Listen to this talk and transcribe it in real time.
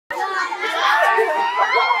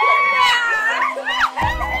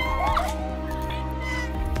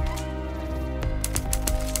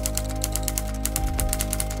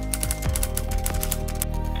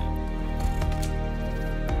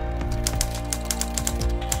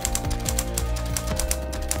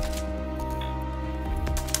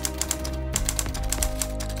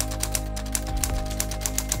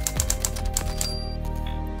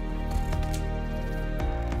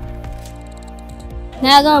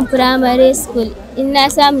Na gama primary school, in na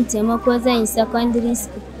samu taimako zan yi secondary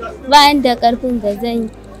school. Bayan da ƙarfin da zan yi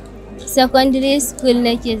secondary school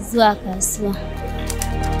nake zuwa kasuwa.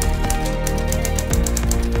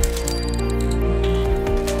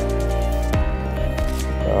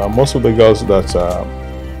 Most of the girls that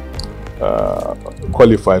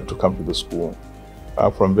qualified to come to the school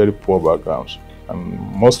are from very poor backgrounds, and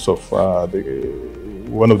most of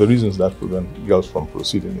one of the reasons that prevent girls from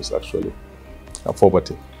proceeding is actually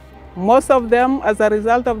poverty. Most of them, as a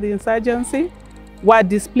result of the insurgency, were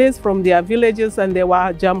displaced from their villages and they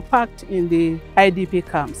were jam-packed in the IDP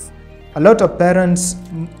camps. A lot of parents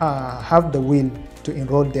have the will to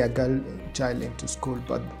enroll their child into school,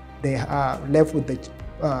 but they are left with the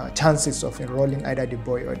chances of enrolling either the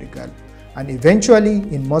boy or the girl. And eventually,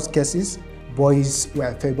 in most cases, boys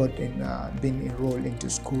were favored in being enrolled into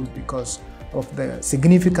school because of the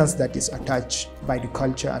significance that is attached by the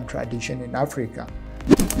culture and tradition in Africa.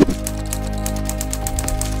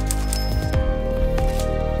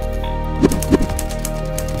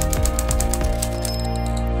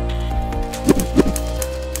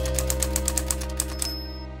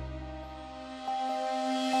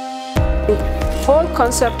 The whole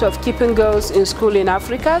concept of keeping girls in school in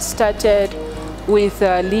Africa started with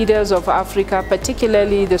leaders of Africa,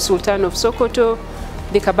 particularly the Sultan of Sokoto,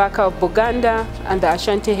 the Kabaka of Buganda, and the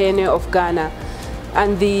Ashanti Hene of Ghana.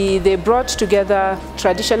 And they brought together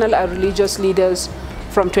traditional and religious leaders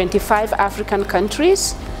from 25 African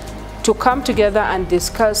countries to come together and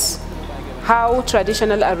discuss how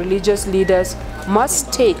traditional and religious leaders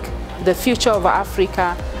must take the future of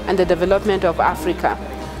Africa and the development of Africa.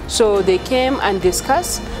 So they came and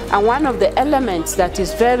discussed, and one of the elements that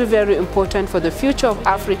is very, very important for the future of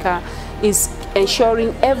Africa is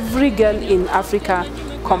ensuring every girl in Africa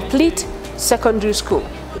complete secondary school.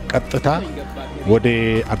 ቀጥታ ወደ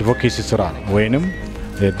አድቮኬሲ ስራ ወይንም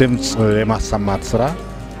ድምጽ የማሰማት ስራ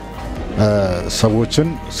ሰዎችን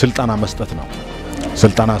ስልጣና መስጠት ነው።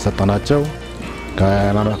 ስልጣና ሰጠናቸው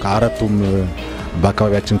ከአራቱም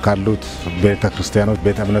በአካባቢያችን ካሉት ቤተክርስቲያኖች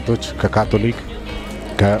ቤተ እምነቶች ከካቶሊክ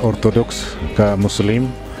ከኦርቶዶክስ ከሙስሊም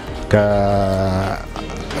ከፕሮቴስታንት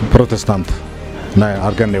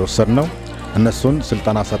አርገን የወሰድነው እነሱን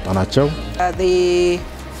ስልጣና ሰጠናቸው። The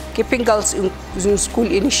Keeping Girls in School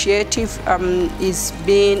initiative is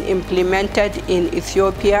being implemented in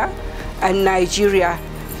Ethiopia and Nigeria,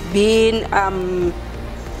 being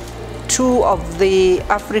two of the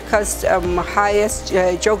Africa's highest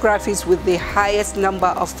geographies with the highest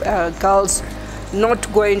number of girls not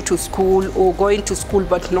going to school or going to school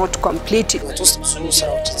but not completing.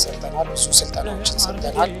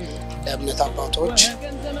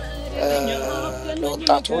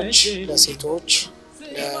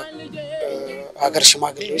 አገር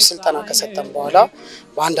ሽማግሌዎች ስልጣና ከሰጠን በኋላ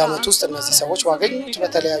በአንድ አመት ውስጥ እነዚህ ሰዎች ባገኙት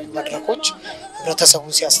በተለያዩ መድረኮች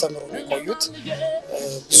ህብረተሰቡን ሲያስተምሩ ነው የቆዩት።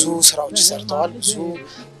 ብዙ ስራዎች ሰርተዋል። ብዙ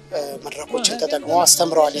መድረኮችን ተጠቅመው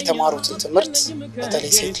አስተምረዋል። የተማሩትን ትምህርት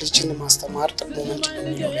በተለይ ሴት ልጅን ማስተማር ጥቅሙ ምንድነው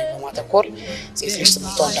የሚለው ላይ በማተኮር ሴት ልጅ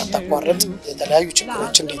ትምህርቷን እንዳታቋርጥ የተለያዩ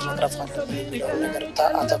ችግሮችን እንዴት መቅረፍ አለብን የሚለው ነገር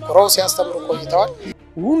አተኩረው ሲያስተምሩ ቆይተዋል።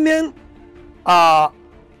 Women are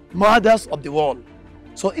mothers of the world.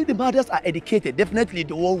 So if the mothers are educated, definitely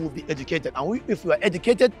the world will be educated. And if we are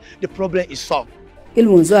educated, the problem is solved.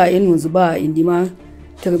 Ilmun zuwa ilmun zuba indima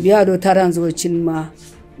tarbiya do taran zuwacin ma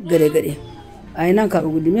gare-gare. A yi nan ka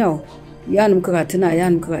gudumiyau ያንም ከራትና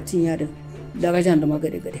ያንም ከራትን ያደ ደረጃ እንደማ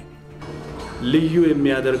ገደ ልዩ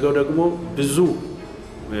የሚያደርገው ደግሞ ብዙ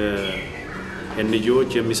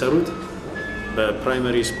ኤንጂኦዎች የሚሰሩት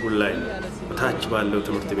በፕራይመሪ ስኩል ላይ ታች ባለው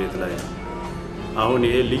ትምህርት ቤት ላይ ነው። አሁን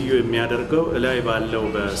ይሄ ልዩ የሚያደርገው ላይ ባለው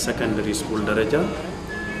በሰከንደሪ ስኩል ደረጃ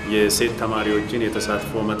የሴት ተማሪዎችን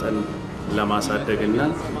የተሳትፎ መጠን ለማሳደግና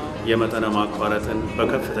የመጠነ ማቋረጥን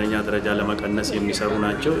በከፍተኛ ደረጃ ለመቀነስ የሚሰሩ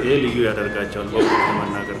ናቸው። ይሄ ልዩ ያደርጋቸዋል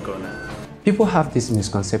በመናገር ከሆነ People have this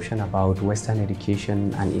misconception about Western education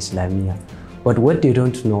and Islamia, but what they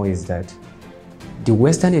don't know is that the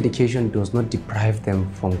Western education does not deprive them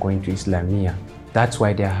from going to Islamia. That's why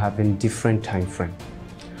they are having different time frame.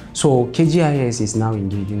 So KGIS is now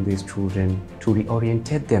engaging these children to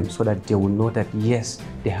reorientate them so that they will know that yes,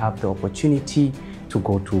 they have the opportunity to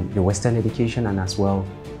go to the Western education and as well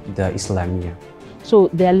the Islamia. So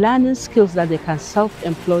they are learning skills that they can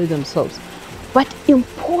self-employ themselves. But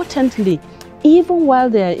importantly, even while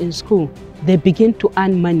they are in school, they begin to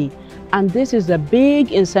earn money. And this is a big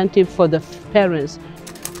incentive for the parents.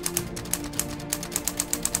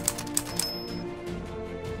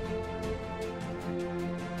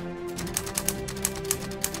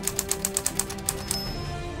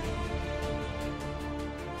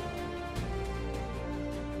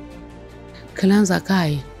 kalan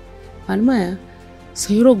zakai almaya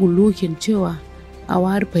sayro gulukin cewa a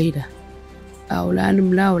war faida aulanin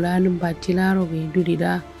la aulanin batilaro ga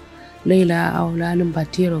dudida laila aulanin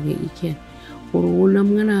batiro ga iken urunam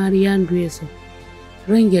ngana riyan duyeso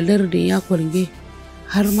range larde ya kolge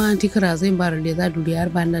har ma antikara zai bar da za duri har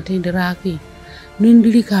banda ta indira haka nun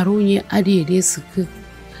diri karo ne ade da suka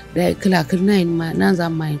da kilakir na ma nan za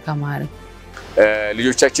mai kamar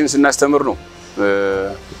ልጆቻችን ስናስተምር ነው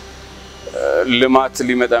ልማት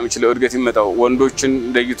ሊመጣ የሚችለው እድገት ይመጣው ወንዶችን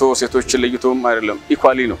ለይቶ ሴቶችን ለይቶም አይደለም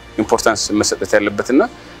ኢኳሊ ነው ኢምፖርታንስ መሰጠት ያለበትና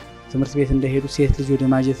ትምህርት ቤት እንደሄዱ ሴት ልጅ ወደ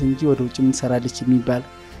ማጀት እንጂ ወደ ውጭ ምን ሰራለች የሚባል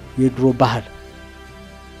የድሮ ባህል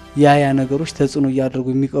ያ ነገሮች ተጽዕኖ ያደርጉ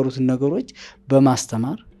የሚቀሩት ነገሮች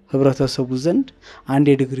በማስተማር ህብረተሰቡ ዘንድ አንድ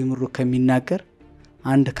የዲግሪ ምሩቅ ከሚናገር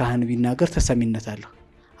አንድ ካህን ቢናገር ተሰሚነት አለው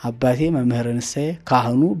አባቴ መምህርን ሰይ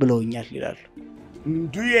ካህኑ ብለውኛል ይላሉ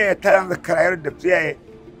ዱዬ ታራን ከራይር ደብሲያ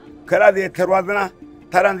ከራዚ ተሯዝና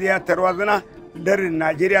ታራን ዚያ ተሯዝና ደር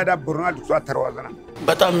ናይጄሪያ ዳ ቡርና ድሷ ተሯዝና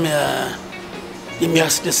በጣም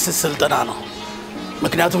የሚያስደስት ስልጠና ነው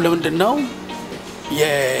ምክንያቱም ለምንድነው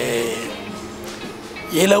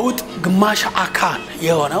የለውጥ ግማሽ አካል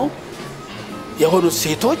የሆኑ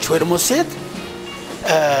ሴቶች ወይ ደግሞ ሴት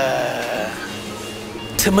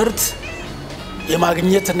ትምህርት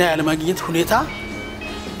የማግኘትና ያለማግኘት ሁኔታ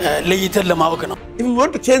ለይተን ለማወቅ ነው if we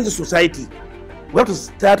want to change the society we have to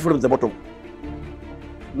start from the bottom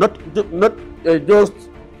not just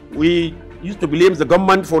we used to blame the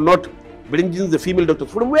government for not bringing the female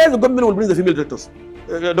doctors from where the government will bring the female doctors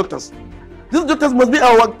these doctors must be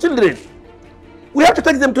our children we have to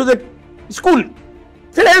take them to the school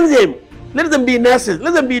train them let them be nurses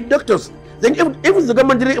let them be doctors then if the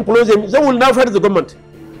government didn't employ them they will now fight the government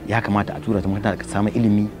ya kamata a tura ta mata ka samu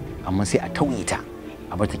ilimi amma sai a tauye ta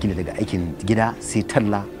a bar ta kila daga aikin gida sai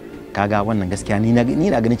talla kaga wannan gaskiya ni na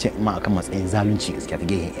ganin cewa ma akan matsayin zalunci gaskiya ta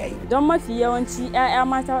gehen yayi don mafi yawanci ƴaƴa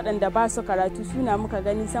mata waɗanda ba su karatu suna muka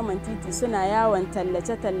gani saman titi suna yawon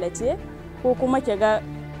tallace ko kuma kiga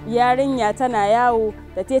yarinya tana yawo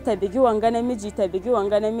da ta bigi wanga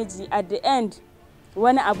namiji at the end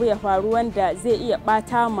wani abu ya faru wanda zai iya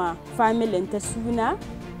bata ma familin ta suna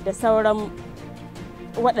da sauran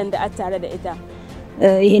waɗanda a tare da ita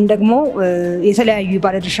ይሄን ደግሞ የተለያዩ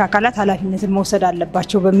ባለድርሻ አካላት ኃላፊነትን መውሰድ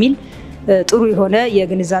አለባቸው በሚል ጥሩ የሆነ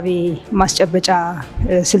የግንዛቤ ማስጨበጫ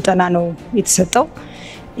ስልጠና ነው የተሰጠው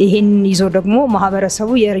ይሄን ይዞ ደግሞ ማህበረሰቡ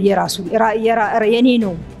የራሱ የኔ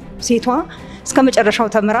ነው ሴቷ እስከመጨረሻው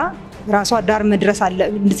ተምራ ራሷ ዳር መድረስ አለ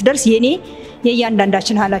እንድትደርስ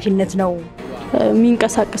የእያንዳንዳችን ኃላፊነት ነው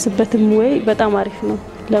የሚንቀሳቀስበትም ወይ በጣም አሪፍ ነው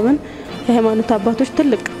ለምን የሃይማኖት አባቶች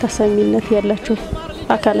ትልቅ ተሰሚነት ያላቸው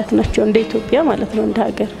አካላት ናቸው እንደ ኢትዮጵያ ማለት ነው እንደ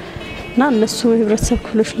ሀገር እና እነሱ የህብረተሰብ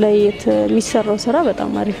ክፍሎች ላይ የሚሰራው ስራ በጣም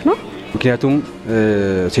አሪፍ ነው ምክንያቱም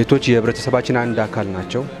ሴቶች የህብረተሰባችን አንድ አካል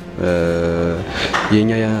ናቸው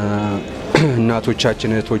የኛ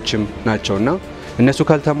እናቶቻችን እህቶችም ናቸውና እነሱ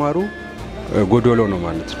ካልተማሩ ጎዶሎ ነው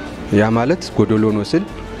ማለት ነው ያ ማለት ጎዶሎ ነው ስል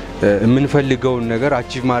የምንፈልገውን ነገር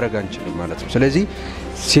አቺቭ ማድረግ አንችልም ማለት ነው ስለዚህ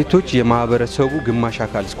ሴቶች የማህበረሰቡ ግማሽ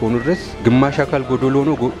አካል እስከሆኑ ድረስ ግማሽ አካል ጎዶሎ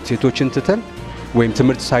ነው ሴቶችን ትተን ወይም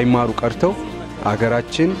ትምህርት ሳይማሩ ቀርተው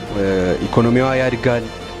አገራችን ኢኮኖሚዋ ያድጋል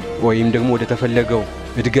ወይም ደግሞ ወደ ተፈለገው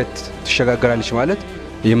እድገት ትሸጋገራለች ማለት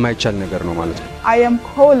የማይቻል ነገር ነው ማለት ነው I am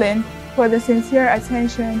calling for the sincere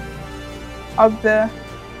attention of the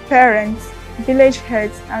parents village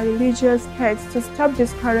heads and religious heads to stop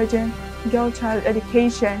discouraging girl child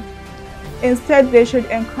education instead they should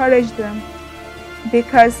encourage them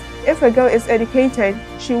because if a girl is educated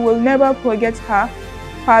she will never forget her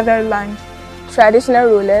fatherland Traditional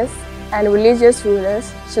rulers and religious rulers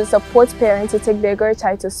should support parents to take their girl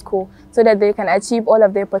child to school so that they can achieve all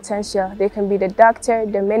of their potential. They can be the doctor,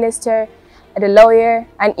 the minister, the lawyer,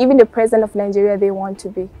 and even the president of Nigeria they want to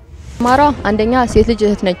be. ማራ አንደኛ ሴት ልጅ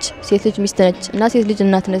እህት ነች ሴት ልጅ ሚስት ነች እና ሴት ልጅ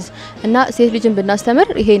እናት ነች እና ሴት ልጅን ብናስተምር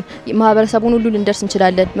ይሄን ማህበረሰቡን ሁሉ ልንደርስ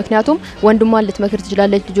እንችላለን ምክንያቱም ወንድሟን ልትመክር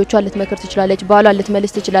ትችላለች ልጆቿን ልትመክር ትችላለች ባሏን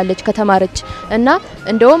ልትመልስ ትችላለች ከተማረች እና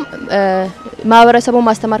እንደውም ማህበረሰቡን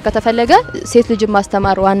ማስተማር ከተፈለገ ሴት ልጅን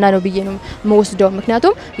ማስተማር ዋና ነው ብዬ ነው መወስደው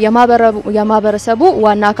ምክንያቱም የማህበረሰቡ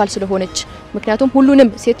ዋና አካል ስለሆነች ምክንያቱም ሁሉንም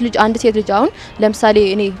ሴት ልጅ አንድ ሴት ልጅ አሁን ለምሳሌ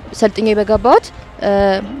እኔ ሰልጥኜ በገባሁት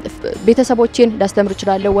ቤተሰቦቼን ላስተምር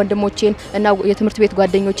እችላለሁ ወንድሞቼን እና የትምህርት ቤት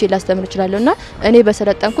ጓደኞቼን ላስተምር እችላለሁና እኔ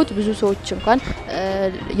በሰለጠንኩት ብዙ ሰዎች እንኳን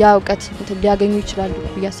ያውቀት ሊያገኙ ይችላሉ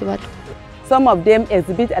ያስባሉ Some of them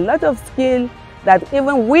exhibit a lot of skill that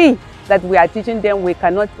even we are teaching them we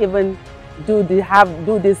cannot even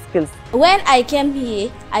do these skills. When I came here,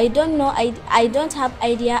 I don't have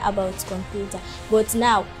idea about computer, but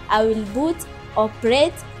now I will boot,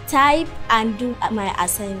 operate, type and do my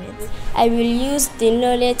assignments. I will use the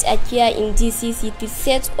knowledge acquired in DCC to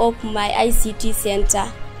set up my ICT center.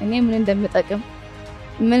 እኔ ምን እንደምጠቅም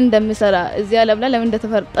ምን እንደምሰራ እዚያ ለብላ ለምን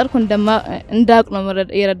እንደተፈጠርኩ እንዳቅ ነው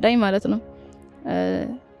የረዳኝ ማለት ነው።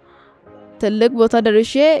 ትልቅ ቦታ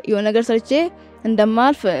ደርሼ የሆነ ነገር ሰርቼ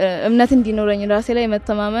እንደማልፍ እምነት እንዲኖረኝ ራሴ ላይ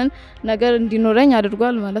መተማመን ነገር እንዲኖረኝ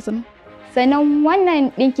አድርጓል ማለት ነው። Sannan wannan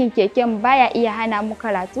dinkin keken baya iya hana mu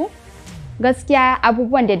karatu. Gaskiya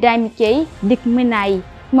abubuwan da da muke yi duk muna yi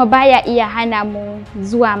kuma baya iya hana mu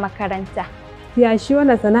zuwa makaranta. Ya shi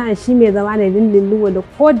wannan sana'a shi mai zama ne dindindin wanda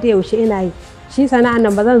ko da yaushe ina yi. Shi sana'a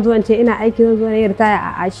nan ba zan zo in ce ina aiki zan zo na ritaya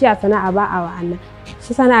a shi a sana'a ba a wa'annan.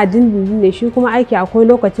 Shi sana'a dindindin ne shi kuma aiki akwai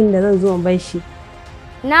lokacin da zan zo in bar shi.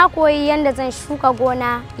 Na koyi yanda zan shuka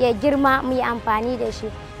gona ya girma mu yi amfani da shi.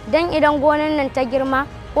 Dan idan gonan nan ta girma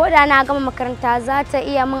ko da na gama makaranta za ta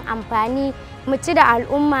iya min amfani mu ci da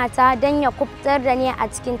al'ummata dan ya kubtar da ni a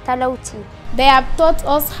cikin talauci. They have taught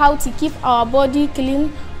us how to keep our body clean,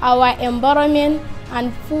 our environment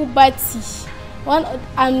and puberty,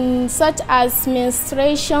 such as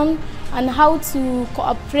menstruation and how to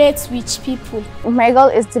cooperate with people. My goal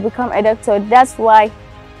is to become a doctor. That's why,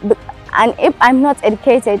 and if I'm not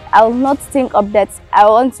educated, I will not think of that. I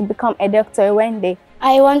want to become a doctor one day.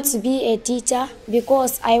 I want to be a teacher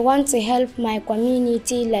because I want to help my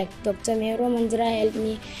community like Dr. Mero Mandra helped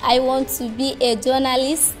me. I want to be a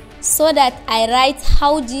journalist so that I write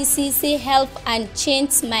how GCC helped and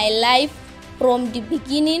changed my life from the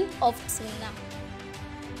beginning of till now.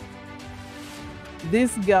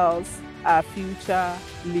 These girls are future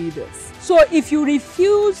leaders. So if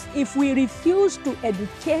we refuse to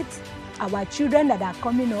educate our children that are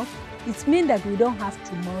coming up, it means that we don't have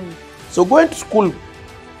tomorrow. So going to school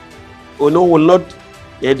will not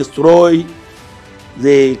destroy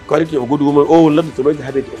the quality of a good woman or will not destroy the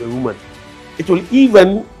habit of a woman. It will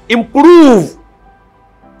even improve.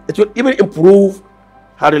 It will even improve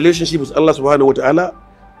her relationship with Allah subhanahu wa ta'ala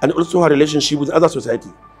and also her relationship with other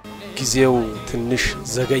society. ጊዜው ትንሽ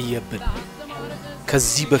ዘገየብን።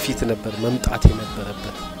 ከዚህ በፊት ነበር መምጣት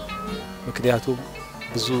የነበረበት። ምክንያቱም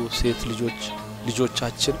ብዙ ሴት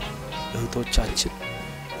ልጆቻችን እህቶቻችን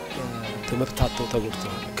ትምህርት አጥተው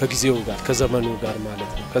ተጎድተዋል ከጊዜው ጋር ከዘመኑ ጋር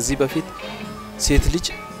ማለት ነው። ከዚህ በፊት ሴት ልጅ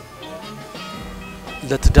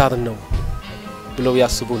ለትዳር ነው ብለው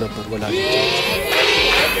ያስቡ ነበር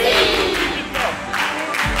ወላጆቻችን።